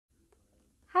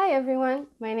Hi everyone,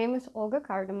 my name is Olga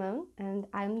Cardamone and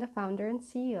I'm the founder and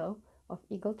CEO of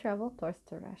Eagle Travel Tours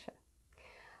to Russia.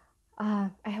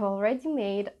 I have already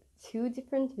made two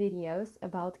different videos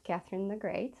about Catherine the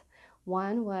Great.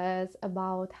 One was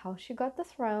about how she got the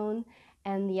throne,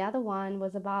 and the other one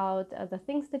was about the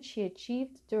things that she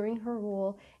achieved during her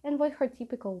rule and what her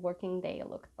typical working day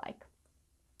looked like.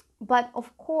 But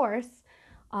of course,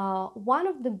 one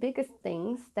of the biggest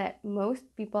things that most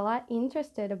people are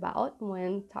interested about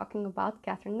when talking about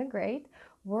Catherine the Great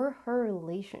were her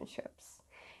relationships.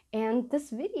 And this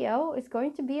video is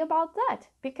going to be about that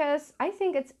because I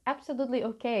think it's absolutely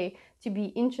okay to be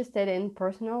interested in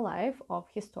personal life of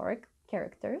historic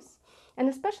characters, and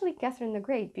especially Catherine the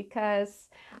Great, because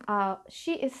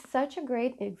she is such a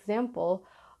great example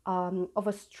of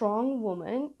a strong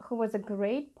woman who was a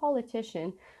great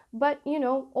politician, but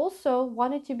also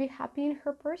wanted to be happy in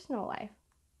her personal life.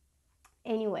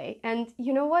 Anyway, and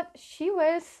you know what? She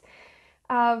was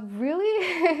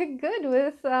really good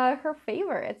with her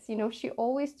favorites. She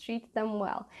always treated them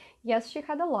well. Yes, she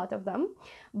had a lot of them,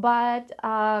 but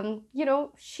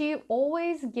she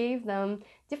always gave them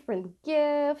different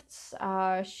gifts.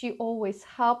 She always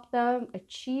helped them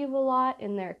achieve a lot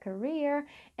in their career.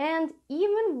 And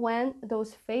even when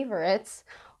those favorites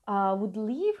would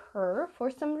leave her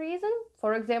for some reason,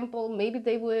 for example, maybe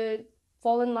they would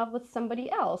fall in love with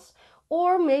somebody else,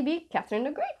 or maybe Catherine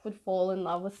the Great would fall in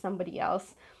love with somebody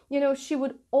else. She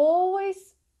would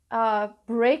always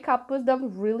break up with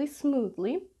them really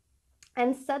smoothly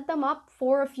and set them up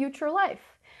for a future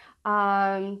life.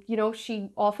 She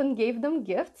often gave them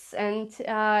gifts, and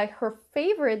her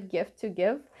favorite gift to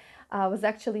give was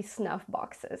actually snuff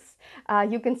boxes.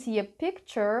 You can see a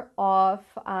picture of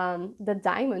the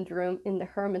diamond room in the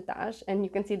Hermitage, and you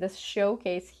can see this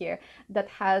showcase here that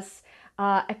has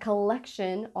a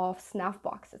collection of snuff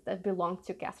boxes that belong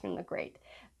to Catherine the Great.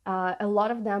 A lot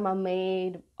of them are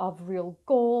made of real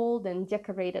gold and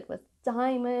decorated with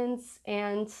diamonds,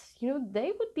 and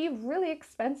they would be really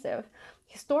expensive.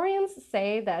 Historians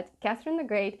say that Catherine the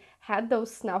Great had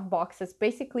those snuff boxes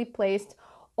basically placed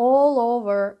all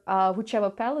over whichever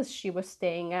palace she was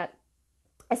staying at.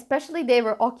 Especially they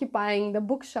were occupying the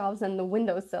bookshelves and the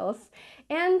windowsills.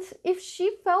 And if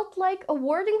she felt like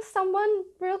awarding someone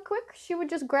real quick, she would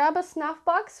just grab a snuff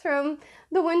box from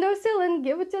the windowsill and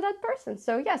give it to that person.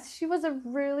 So yes, she was a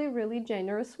really, really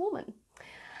generous woman.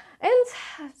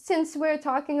 And since we're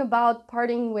talking about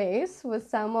parting ways with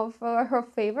some of her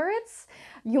favorites,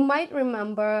 you might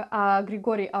remember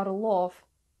Grigory Orlov,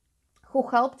 who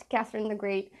helped Catherine the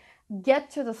Great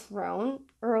get to the throne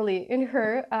early in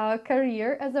her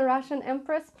career as a Russian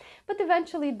empress, but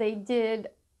eventually they did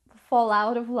fall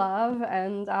out of love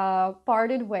and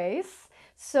parted ways.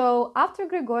 So after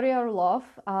Grigory Orlov,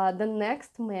 the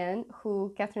next man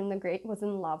who Catherine the Great was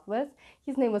in love with,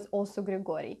 his name was also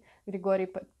Grigory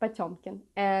Potemkin,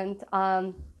 and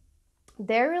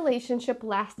their relationship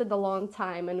lasted a long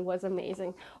time and was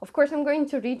amazing. Of course, I'm going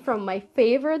to read from my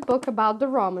favorite book about the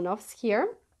Romanovs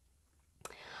here.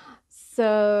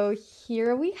 So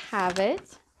here we have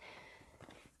it.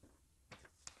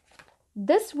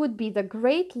 This would be the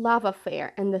great love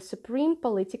affair and the supreme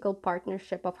political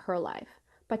partnership of her life.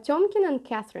 Potemkin and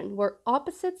Catherine were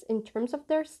opposites in terms of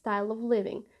their style of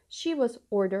living. She was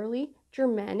orderly,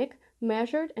 Germanic,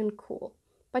 measured, and cool.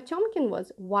 Potemkin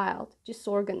was wild,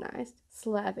 disorganized,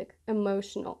 Slavic,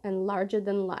 emotional, and larger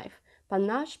than life,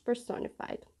 panache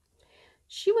personified.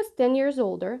 She was 10 years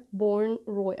older, born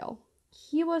royal.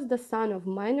 He was the son of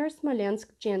minor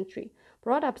Smolensk gentry,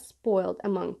 brought up spoiled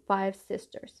among 5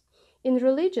 sisters. In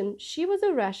religion, she was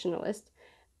a rationalist,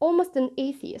 almost an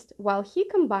atheist, while he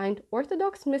combined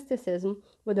orthodox mysticism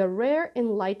with a rare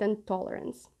enlightened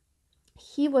tolerance.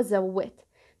 He was a wit.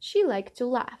 She liked to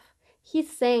laugh. He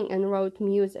sang and wrote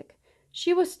music.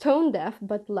 She was tone deaf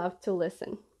but loved to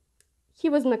listen. He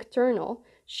was nocturnal.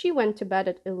 She went to bed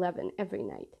at 11 every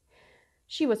night.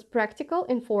 She was practical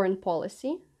in foreign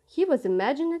policy. He was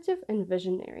imaginative and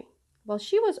visionary. While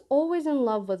she was always in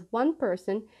love with one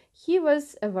person, he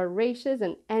was a voracious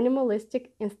and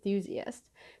animalistic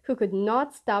enthusiast who could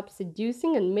not stop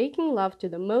seducing and making love to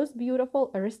the most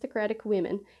beautiful aristocratic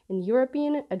women and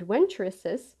European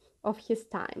adventuresses of his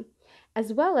time,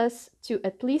 as well as to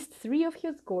at least 3 of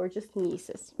his gorgeous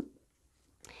nieces.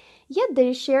 Yet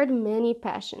they shared many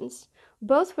passions.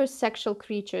 Both were sexual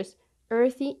creatures,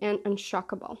 earthy and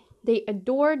unshockable. They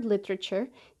adored literature,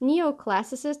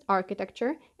 neoclassicist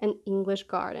architecture, and English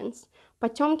gardens.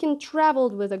 Potemkin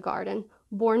traveled with a garden,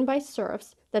 borne by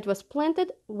serfs, that was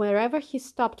planted wherever he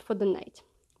stopped for the night.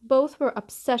 Both were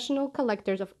obsessional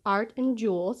collectors of art and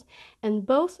jewels, and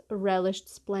both relished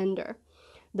splendor.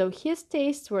 though his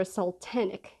tastes were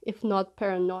sultanic, if not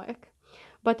paranoid.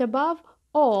 But above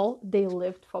all, they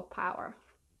lived for power.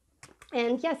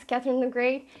 And yes, Catherine the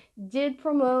Great did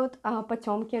promote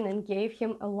Potemkin and gave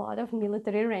him a lot of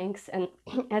military ranks, and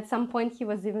at some point he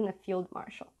was even a field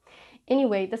marshal.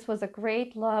 Anyway, this was a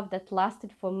great love that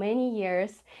lasted for many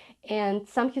years, and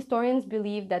some historians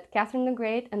believe that Catherine the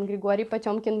Great and Grigory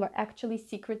Potemkin were actually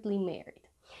secretly married.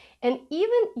 And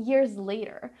even years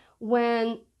later,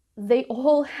 when they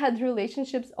all had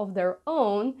relationships of their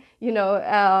own,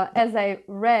 as I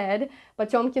read,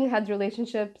 Potemkin had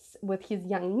relationships with his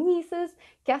young nieces.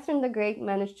 Catherine the Great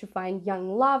managed to find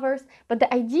young lovers, but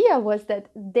the idea was that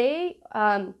they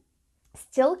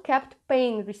still kept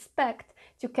paying respect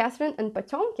to Catherine and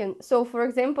Potemkin. So, for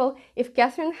example, if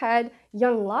Catherine had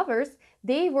young lovers,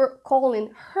 they were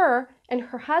calling her and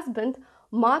her husband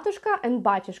Matushka and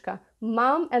Batushka,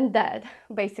 mom and dad,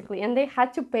 basically, and they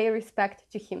had to pay respect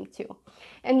to him too.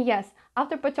 And yes,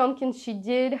 after Potemkin, she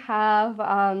did have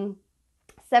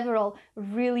several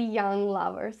really young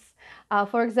lovers.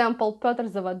 For example, Piotr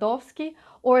Zawodowski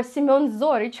or Simeon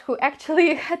Zorich, who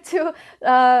actually had to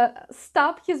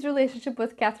stop his relationship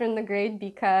with Catherine the Great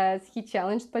because he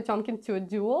challenged Potemkin to a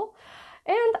duel.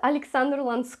 And Alexander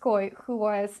Lanskoy, who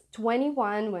was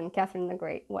 21 when Catherine the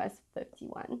Great was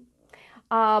 51.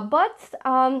 But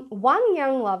one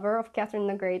young lover of Catherine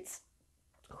the Great's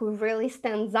who really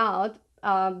stands out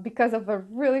because of a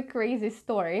really crazy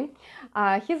story.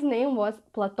 His name was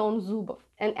Platon Zubov.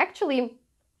 And actually,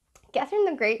 Catherine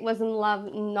the Great was in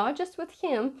love not just with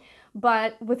him,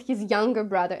 but with his younger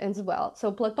brother as well.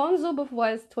 So Platon Zubov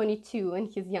was 22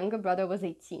 and his younger brother was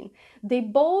 18. They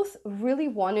both really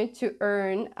wanted to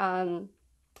earn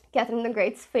Catherine the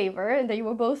Great's favor. They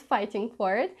were both fighting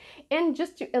for it. And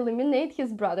just to eliminate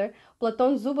his brother,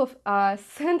 Platon Zubov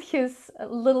sent his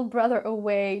little brother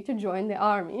away to join the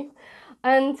army.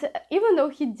 And even though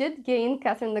he did gain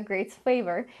Catherine the Great's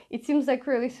favor, it seems like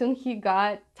really soon he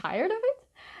got tired of it.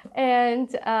 And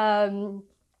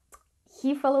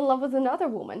he fell in love with another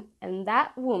woman. And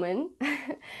that woman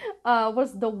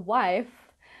was the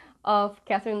wife of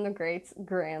Catherine the Great's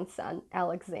grandson,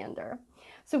 Alexander.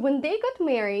 So when they got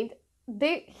married,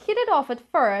 they hit it off at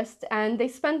first and they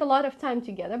spent a lot of time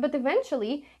together, but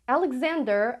eventually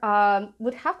Alexander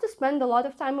would have to spend a lot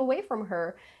of time away from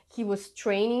her. He was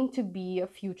training to be a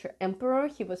future emperor,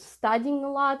 he was studying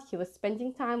a lot, he was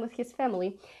spending time with his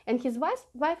family, and his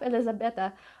wife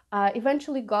Elisabetta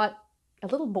eventually got a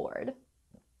little bored.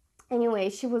 Anyway,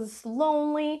 she was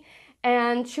lonely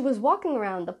and she was walking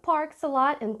around the parks a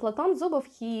lot, and Platon Zubov,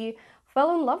 he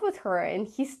fell in love with her and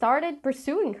he started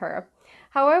pursuing her.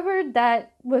 However,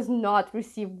 that was not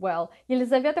received well.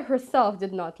 Elizaveta herself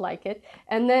did not like it.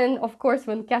 And then, of course,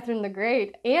 when Catherine the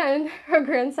Great and her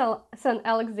grandson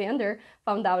Alexander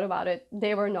found out about it,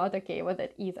 they were not okay with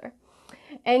it either.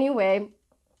 Anyway,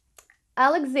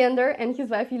 Alexander and his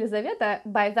wife Elizaveta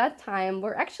by that time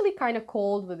were actually kind of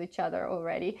cold with each other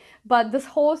already, but this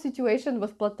whole situation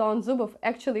with Platon Zubov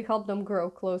actually helped them grow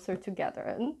closer together,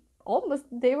 and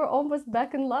they were almost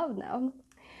back in love now.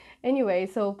 Anyway,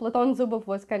 so Platon Zubov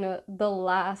was kind of the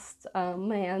last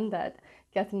man that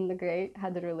Catherine the Great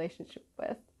had a relationship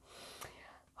with.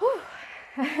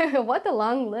 What a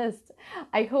long list.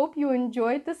 I hope you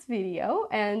enjoyed this video,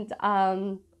 and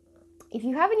if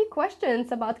you have any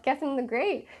questions about Catherine the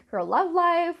Great, her love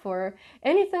life, or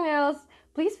anything else,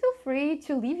 please feel free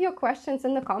to leave your questions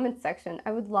in the comment section.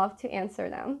 I would love to answer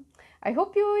them. I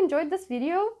hope you enjoyed this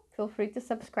video. Feel free to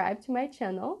subscribe to my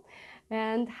channel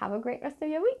and have a great rest of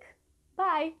your week.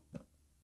 Bye!